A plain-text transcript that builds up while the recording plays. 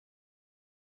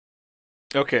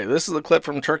Okay, this is a clip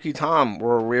from Turkey Tom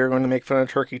where we are going to make fun of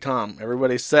Turkey Tom.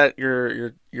 Everybody set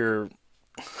your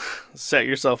set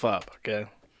yourself up, okay?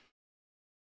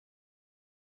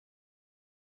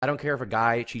 I don't care if a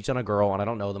guy cheats on a girl and I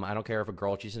don't know them. I don't care if a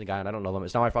girl cheats on a guy and I don't know them.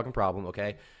 It's not my fucking problem,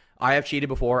 okay? I have cheated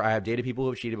before. I have dated people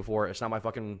who have cheated before. It's not my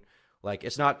fucking like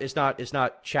it's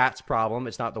not chat's problem.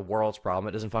 It's not the world's problem.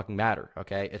 It doesn't fucking matter,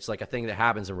 okay? It's like a thing that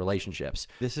happens in relationships.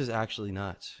 This is actually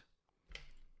nuts.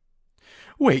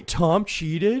 Wait, Tom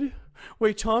cheated?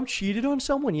 Wait, Tom cheated on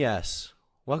someone? Yes.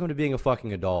 Welcome to being a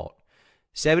fucking adult.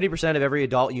 70% of every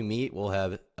adult you meet will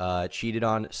have cheated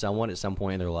on someone at some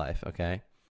point in their life, okay?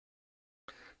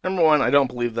 Number one, I don't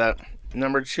believe that.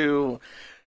 Number two,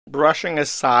 brushing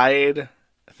aside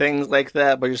things like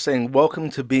that by just saying welcome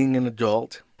to being an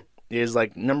adult is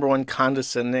like number one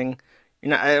condescending.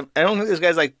 I don't think this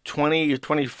guy's like 20 or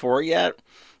 24 yet.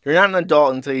 You're not an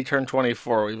adult until you turn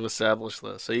 24. We've established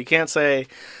this. So you can't say,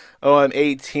 "Oh, I'm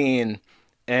 18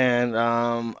 and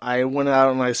I went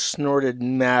out and I snorted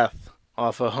meth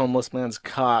off a homeless man's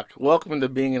cock. Welcome to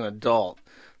being an adult."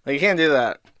 Like you can't do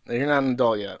that. You're not an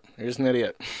adult yet. You're just an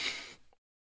idiot.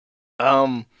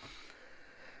 Um,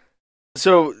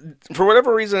 so for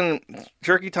whatever reason,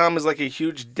 Turkey Tom is like a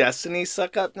huge Destiny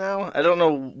suck up now. I don't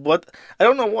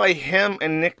know why him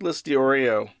and Nicholas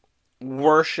DiOrio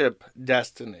worship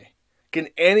Destiny. Can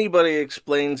anybody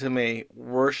explain to me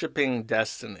worshiping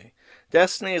Destiny?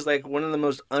 Destiny is like one of the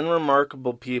most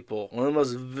unremarkable people, one of the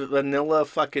most vanilla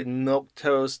fucking milk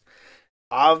toast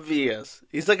obvious.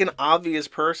 He's like an obvious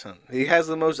person. He has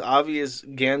the most obvious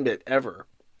gambit ever.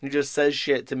 He just says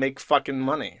shit to make fucking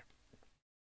money.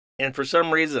 And for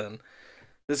some reason,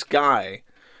 this guy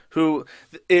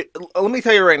let me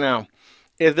tell you right now,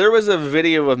 if there was a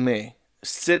video of me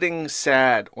sitting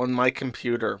sad on my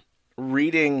computer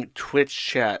reading Twitch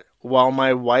chat while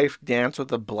my wife danced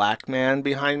with a black man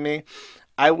behind me,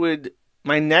 I would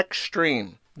my next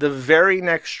stream, the very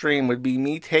next stream would be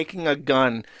me taking a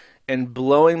gun and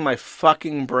blowing my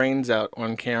fucking brains out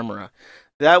on camera.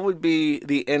 That would be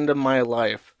the end of my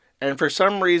life. And for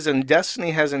some reason,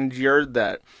 Destiny has endured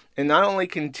that and not only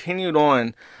continued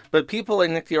on, but people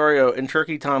like Nick DiOrio and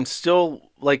Turkey Tom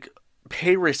still like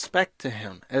pay respect to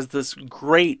him as this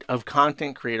great of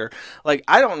content creator. Like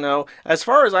I don't know, as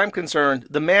far as I'm concerned,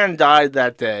 the man died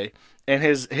that day, and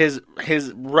his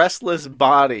restless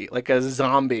body, like a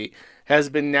zombie, has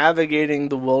been navigating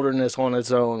the wilderness on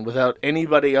its own without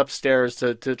anybody upstairs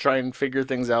to try and figure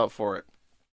things out for it.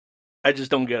 I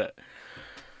just don't get it.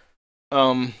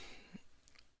 Um,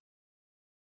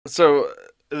 so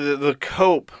the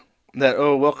cope that,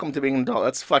 oh, welcome to being an adult,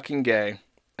 that's fucking gay.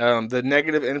 The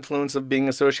negative influence of being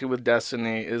associated with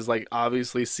Destiny is like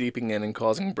obviously seeping in and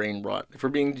causing brain rot. If we're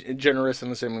being generous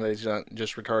and assuming that he's not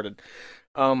just retarded.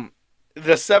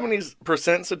 The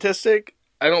 70% statistic,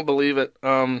 I don't believe it.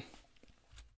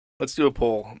 Let's do a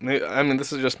poll. I mean,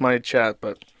 this is just my chat,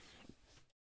 but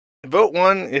vote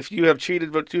one if you have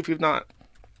cheated, vote two if you've not.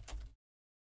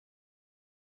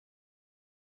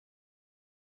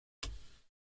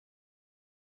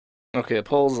 Okay, a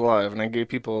poll's live, and I gave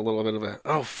people a little bit of a.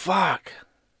 Oh, fuck!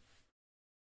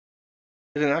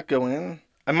 Did it not go in?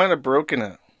 I might have broken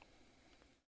it.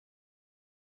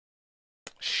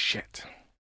 Shit.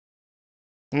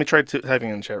 Let me try typing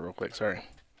in chat real quick, sorry.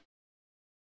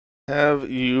 Have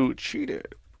you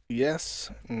cheated?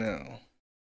 Yes, no.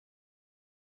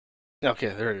 Okay,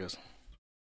 there it is.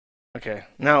 Okay,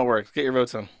 now it works. Get your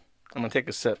votes in. I'm gonna take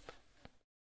a sip.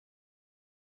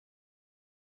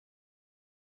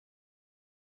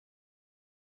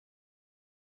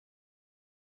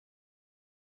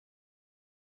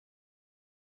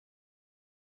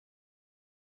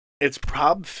 It's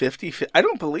prob 50. I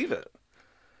don't believe it.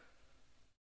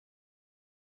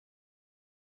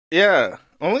 Yeah,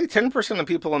 only 10% of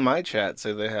people in my chat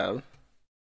say they have.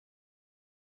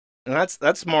 And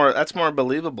that's more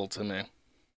believable to me.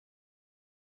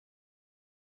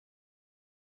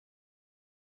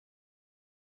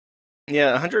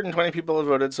 Yeah, 120 people have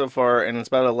voted so far, and it's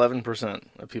about 11%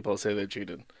 of people say they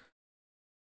cheated.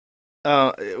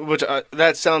 Which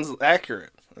that sounds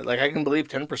accurate. Like I can believe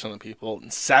 10% of people.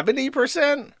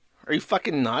 70%? Are you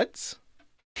fucking nuts?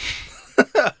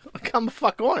 Come the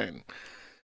fuck on.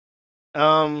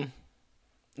 Um,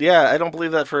 yeah, I don't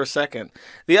believe that for a second.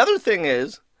 The other thing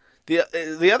is,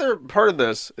 the other part of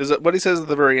this is that what he says at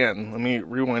the very end. Let me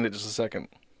rewind it just a second.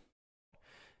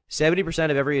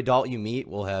 70% of every adult you meet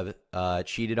will have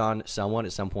cheated on someone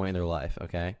at some point in their life,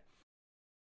 okay?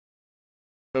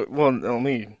 Well,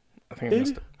 only I think I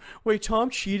missed it. Wait, Tom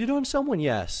cheated on someone?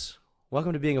 Yes.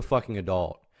 Welcome to being a fucking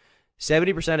adult.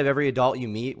 70% of every adult you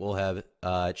meet will have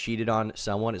cheated on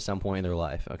someone at some point in their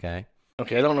life, okay?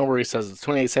 Okay, I don't know where he says it's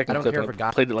 28-second I don't clip, care and if a I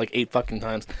guy. played it like 8 fucking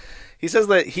times. He says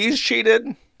that he's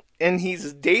cheated and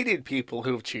he's dated people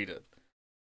who've cheated.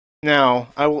 Now,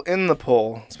 I will end the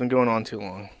poll. It's been going on too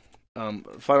long.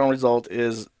 Final result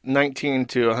is 19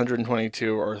 to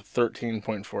 122, or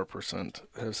 13.4%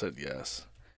 have said yes.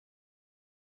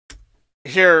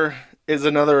 Here is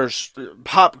another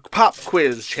pop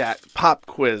quiz, chat. Pop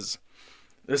quiz.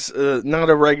 This not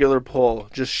a regular poll.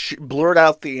 Just blurt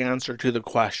out the answer to the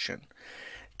question.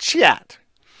 Chat.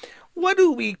 What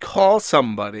do we call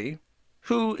somebody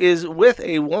who is with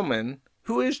a woman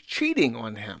who is cheating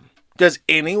on him? Does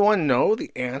anyone know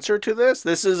the answer to this?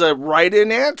 This is a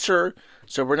write-in answer,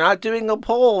 so we're not doing a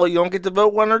poll. You don't get to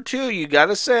vote one or two. You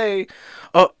gotta say,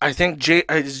 oh, I think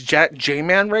is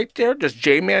J-Man right there? Does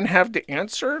J-Man have the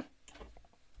answer?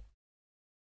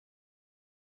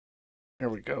 There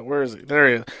we go. Where is he? There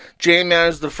he is. J-Man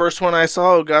is the first one I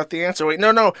saw who got the answer. Wait,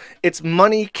 no. It's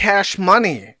Money Cash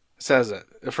Money says it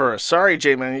first. Sorry,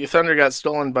 J-Man. Your thunder got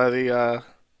stolen by the,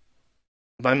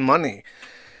 by Money.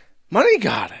 Money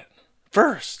got it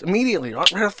first, immediately,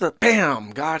 right off the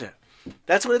bam, got it.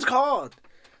 That's what it's called.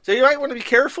 So you might want to be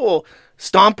careful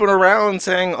stomping around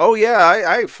saying, "Oh yeah,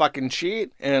 I fucking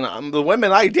cheat, and the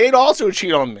women I date also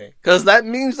cheat on me," because that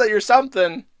means that you're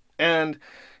something, and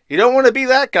you don't want to be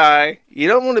that guy. You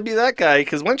don't want to be that guy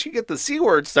because once you get the C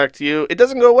word stuck to you, it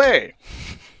doesn't go away.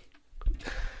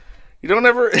 You don't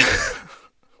ever.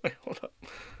 Wait, hold up.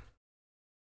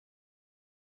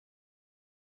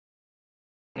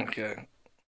 Okay.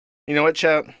 You know what,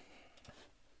 chat?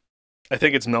 I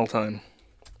think it's Mel time.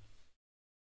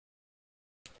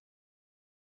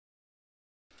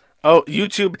 Oh,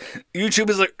 YouTube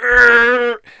is like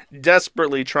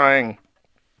desperately trying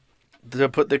to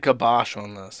put the kibosh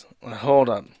on this. Hold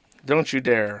up. Don't you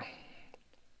dare.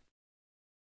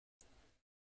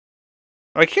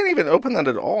 I can't even open that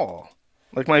at all.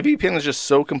 Like, my VPN is just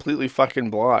so completely fucking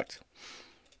blocked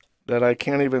that I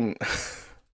can't even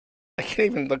I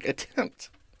can't even like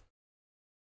attempt.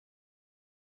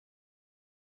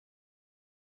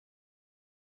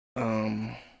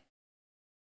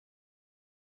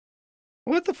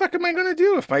 What the fuck am I gonna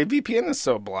do if my VPN is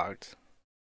so blocked?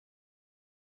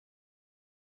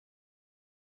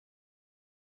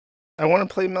 I want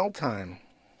to play Mel Time.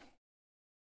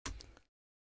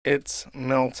 It's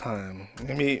Mel Time.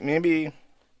 Maybe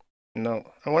no.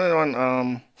 I want it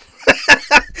on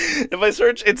if I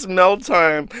search it's Mel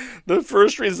Time, the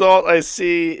first result I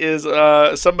see is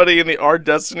somebody in the Our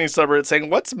Destiny subreddit saying,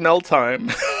 "What's Mel Time?"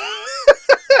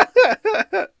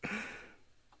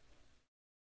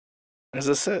 Is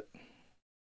this it?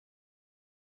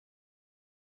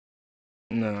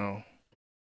 No.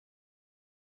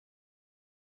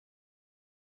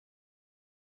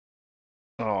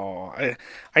 Oh,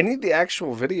 I need the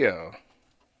actual video.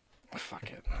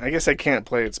 Fuck it. I guess I can't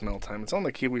play It's Mel Time. It's on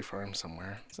the Kiwi farm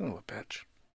somewhere. Son of a bitch.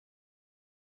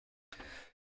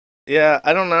 Yeah,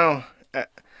 I don't know.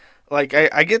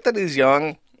 I get that he's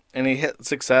young and he hit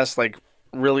success like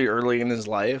really early in his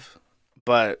life,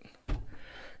 but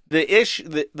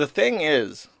the thing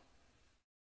is,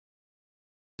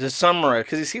 to summarize,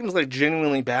 because he seems like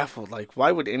genuinely baffled. Like,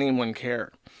 why would anyone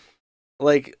care?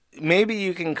 Like, maybe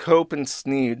you can cope and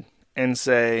sneed and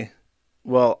say,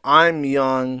 well, I'm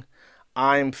young,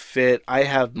 I'm fit, I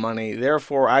have money,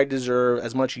 therefore I deserve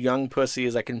as much young pussy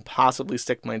as I can possibly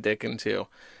stick my dick into.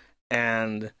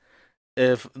 And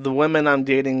if the women I'm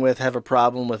dating with have a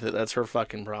problem with it, that's her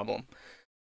fucking problem.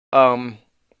 Um,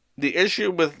 the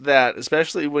issue with that,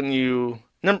 especially when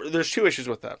there's two issues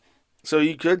with that. So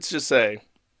you could just say,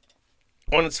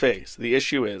 on its face, the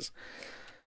issue is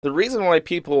the reason why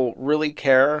people really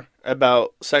care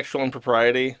about sexual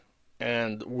impropriety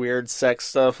and weird sex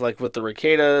stuff, like with the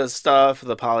Ricada stuff,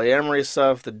 the polyamory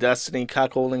stuff, the Destiny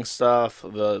cuckolding stuff,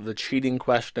 the cheating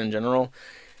question in general,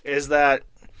 is that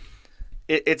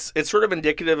it's sort of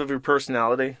indicative of your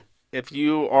personality. If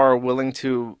you are willing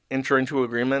to enter into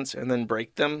agreements and then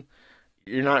break them,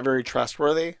 you're not very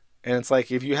trustworthy. And it's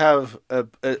like if you have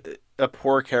a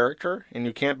poor character and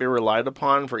you can't be relied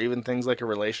upon for even things like a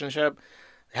relationship,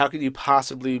 how could you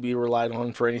possibly be relied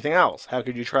on for anything else? How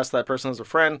could you trust that person as a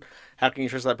friend? How can you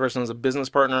trust that person as a business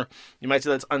partner? You might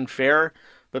say that's unfair,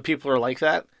 but people are like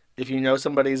that. If you know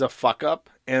somebody's a fuck up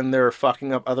and they're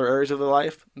fucking up other areas of their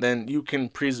life, then you can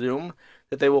presume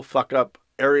that they will fuck up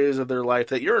areas of their life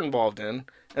that you're involved in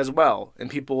as well. And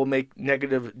people will make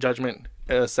negative judgment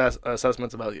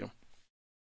assessments about you.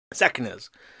 Second is,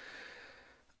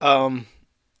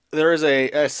 there is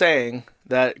a saying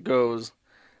that goes,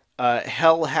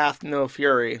 hell hath no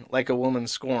fury like a woman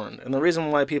scorned. And the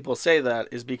reason why people say that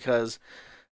is because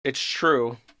it's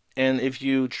true. And if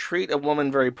you treat a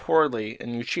woman very poorly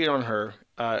and you cheat on her,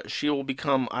 she will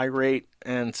become irate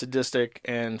and sadistic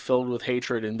and filled with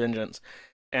hatred and vengeance.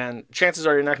 And chances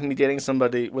are you're not going to be dating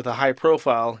somebody with a high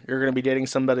profile. You're going to be dating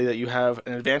somebody that you have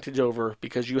an advantage over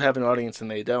because you have an audience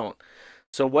and they don't.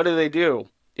 So what do?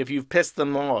 If you've pissed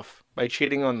them off by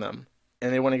cheating on them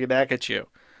and they want to get back at you,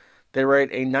 they write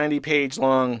a 90-page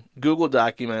long Google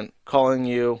document calling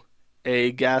you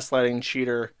a gaslighting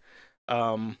cheater,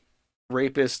 um,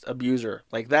 rapist, abuser.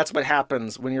 Like that's what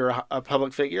happens when you're a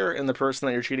public figure and the person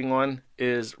that you're cheating on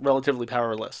is relatively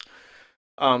powerless.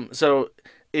 So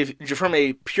if you're from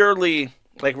a purely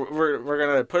like we're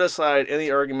gonna put aside any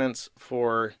arguments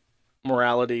for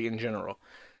morality in general.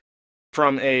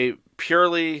 From a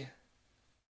purely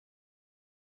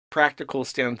practical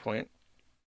standpoint,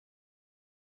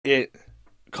 it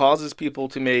causes people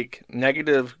to make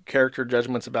negative character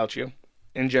judgments about you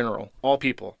in general, all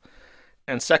people.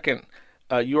 And second,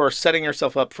 you are setting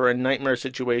yourself up for a nightmare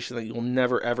situation that you'll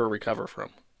never ever recover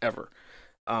from, ever.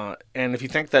 And if you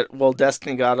think that, well,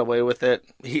 Destiny got away with it,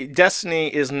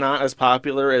 Destiny is not as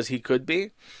popular as he could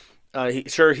be.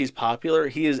 Sure, he's popular.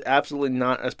 He is absolutely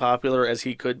not as popular as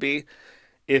he could be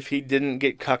if he didn't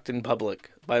get cucked in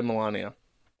public by Melania.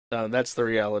 That's the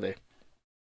reality.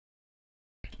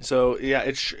 So yeah,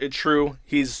 it's true.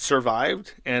 He's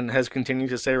survived and has continued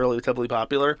to stay relatively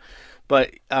popular.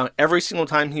 But every single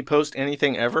time he posts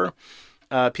anything ever,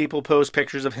 people post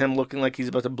pictures of him looking like he's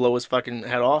about to blow his fucking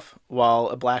head off while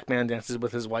a black man dances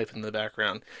with his wife in the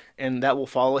background. And that will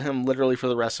follow him literally for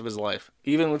the rest of his life.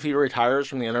 Even if he retires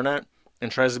from the internet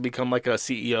and tries to become like a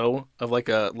CEO of like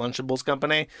a Lunchables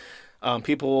company,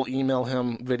 people will email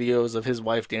him videos of his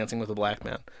wife dancing with a black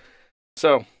man.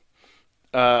 So,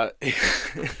 uh,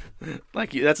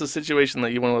 like that's a situation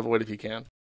that you want to avoid if you can.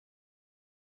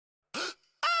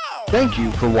 Thank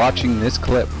you for watching this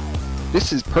clip.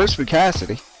 This is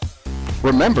Perspicacity.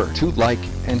 Remember to like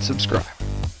and subscribe.